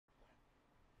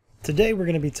Today we're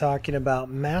going to be talking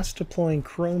about mass deploying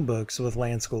Chromebooks with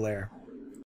LanSchool Air.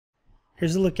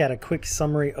 Here's a look at a quick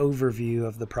summary overview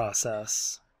of the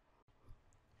process.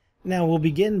 Now we'll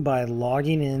begin by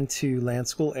logging into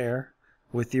LanSchool Air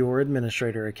with your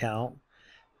administrator account,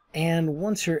 and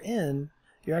once you're in,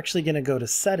 you're actually going to go to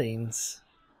Settings,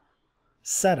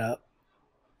 Setup,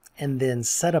 and then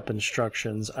Setup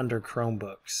Instructions under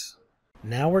Chromebooks.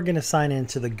 Now we're going to sign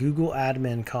into the Google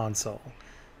Admin Console.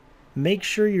 Make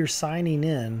sure you're signing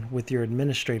in with your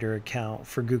administrator account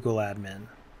for Google Admin.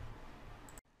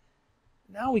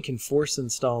 Now we can force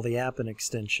install the app and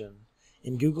extension.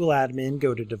 In Google Admin,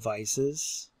 go to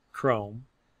Devices, Chrome,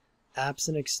 Apps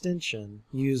and Extension,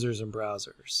 Users and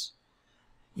Browsers.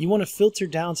 You want to filter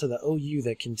down to the OU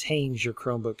that contains your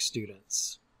Chromebook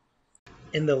students.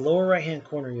 In the lower right hand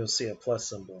corner you'll see a plus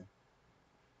symbol.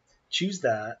 Choose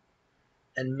that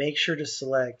and make sure to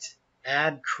select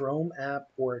Add Chrome app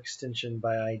or extension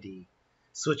by ID.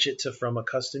 Switch it to from a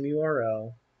custom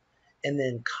URL and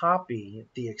then copy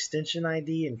the extension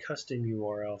ID and custom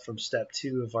URL from step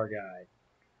 2 of our guide.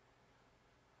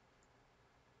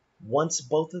 Once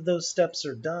both of those steps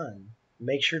are done,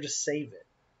 make sure to save it.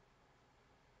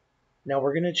 Now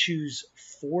we're going to choose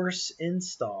Force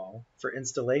Install for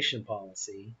installation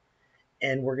policy,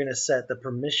 and we're going to set the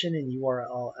permission and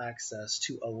URL access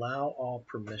to allow all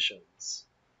permissions.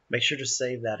 Make sure to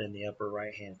save that in the upper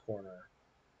right hand corner.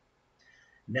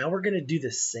 Now we're going to do the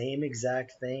same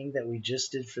exact thing that we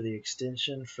just did for the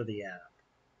extension for the app.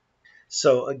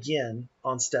 So again,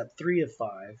 on step 3 of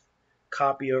 5,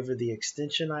 copy over the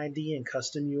extension ID and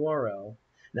custom URL.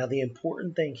 Now the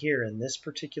important thing here in this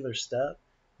particular step,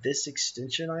 this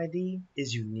extension ID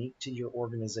is unique to your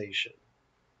organization.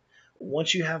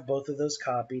 Once you have both of those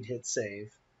copied, hit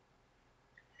save.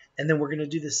 And then we're going to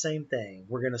do the same thing.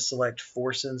 We're going to select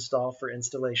Force Install for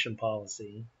installation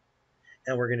policy.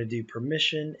 And we're going to do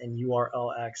permission and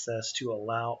URL access to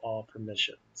allow all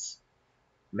permissions.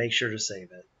 Make sure to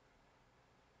save it.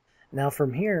 Now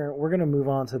from here, we're going to move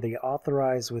on to the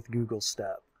Authorize with Google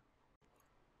step.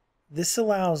 This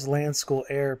allows LanSchool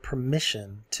Air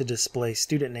permission to display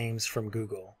student names from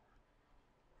Google.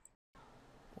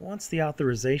 Once the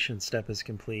authorization step is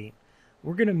complete,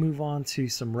 we're going to move on to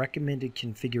some recommended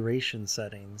configuration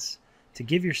settings to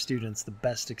give your students the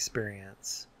best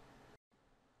experience.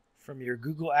 From your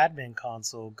Google Admin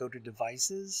Console, go to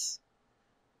Devices,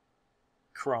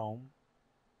 Chrome,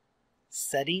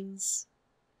 Settings,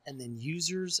 and then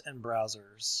Users and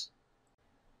Browsers.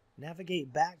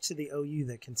 Navigate back to the OU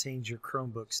that contains your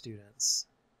Chromebook students.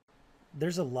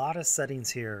 There's a lot of settings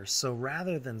here, so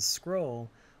rather than scroll,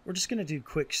 we're just going to do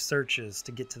quick searches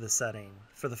to get to the setting.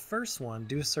 For the first one,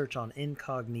 do a search on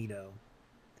Incognito.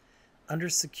 Under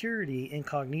Security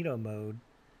Incognito Mode,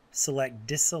 select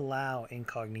Disallow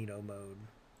Incognito Mode.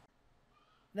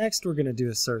 Next, we're going to do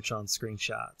a search on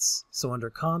Screenshots. So under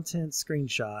Content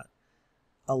Screenshot,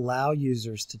 allow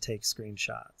users to take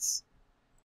screenshots.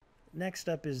 Next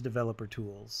up is Developer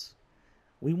Tools.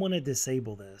 We want to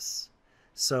disable this.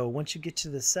 So once you get to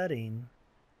the setting,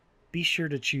 be sure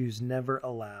to choose Never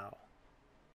Allow.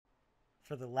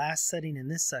 For the last setting in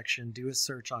this section, do a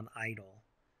search on Idle.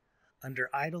 Under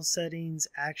Idle Settings,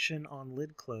 Action on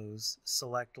Lid Close,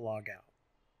 select Logout.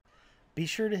 Be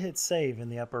sure to hit Save in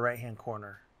the upper right hand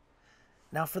corner.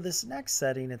 Now for this next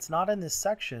setting, it's not in this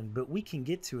section, but we can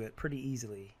get to it pretty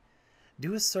easily.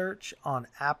 Do a search on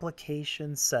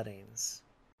Application Settings.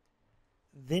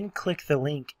 Then click the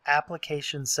link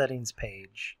Application Settings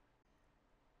page.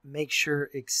 Make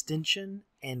sure Extension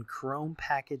and Chrome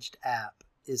Packaged App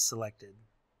is selected.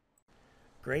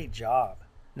 Great job!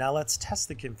 Now let's test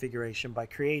the configuration by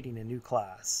creating a new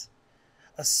class.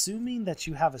 Assuming that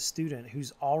you have a student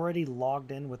who's already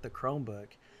logged in with the Chromebook,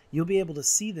 you'll be able to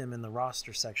see them in the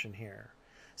roster section here.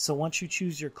 So once you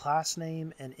choose your class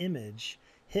name and image,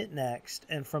 hit Next,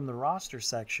 and from the roster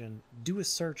section, do a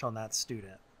search on that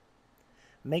student.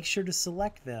 Make sure to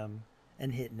select them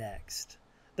and hit Next.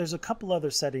 There's a couple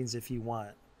other settings if you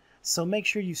want, so make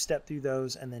sure you step through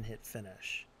those and then hit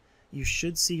Finish. You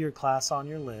should see your class on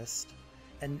your list,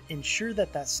 and ensure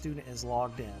that that student is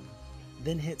logged in.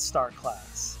 Then hit Start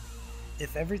Class.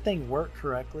 If everything worked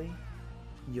correctly,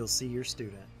 you'll see your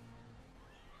student.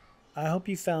 I hope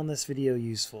you found this video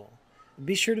useful.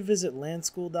 Be sure to visit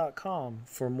lanschool.com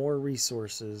for more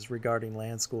resources regarding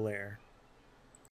LanSchool Air.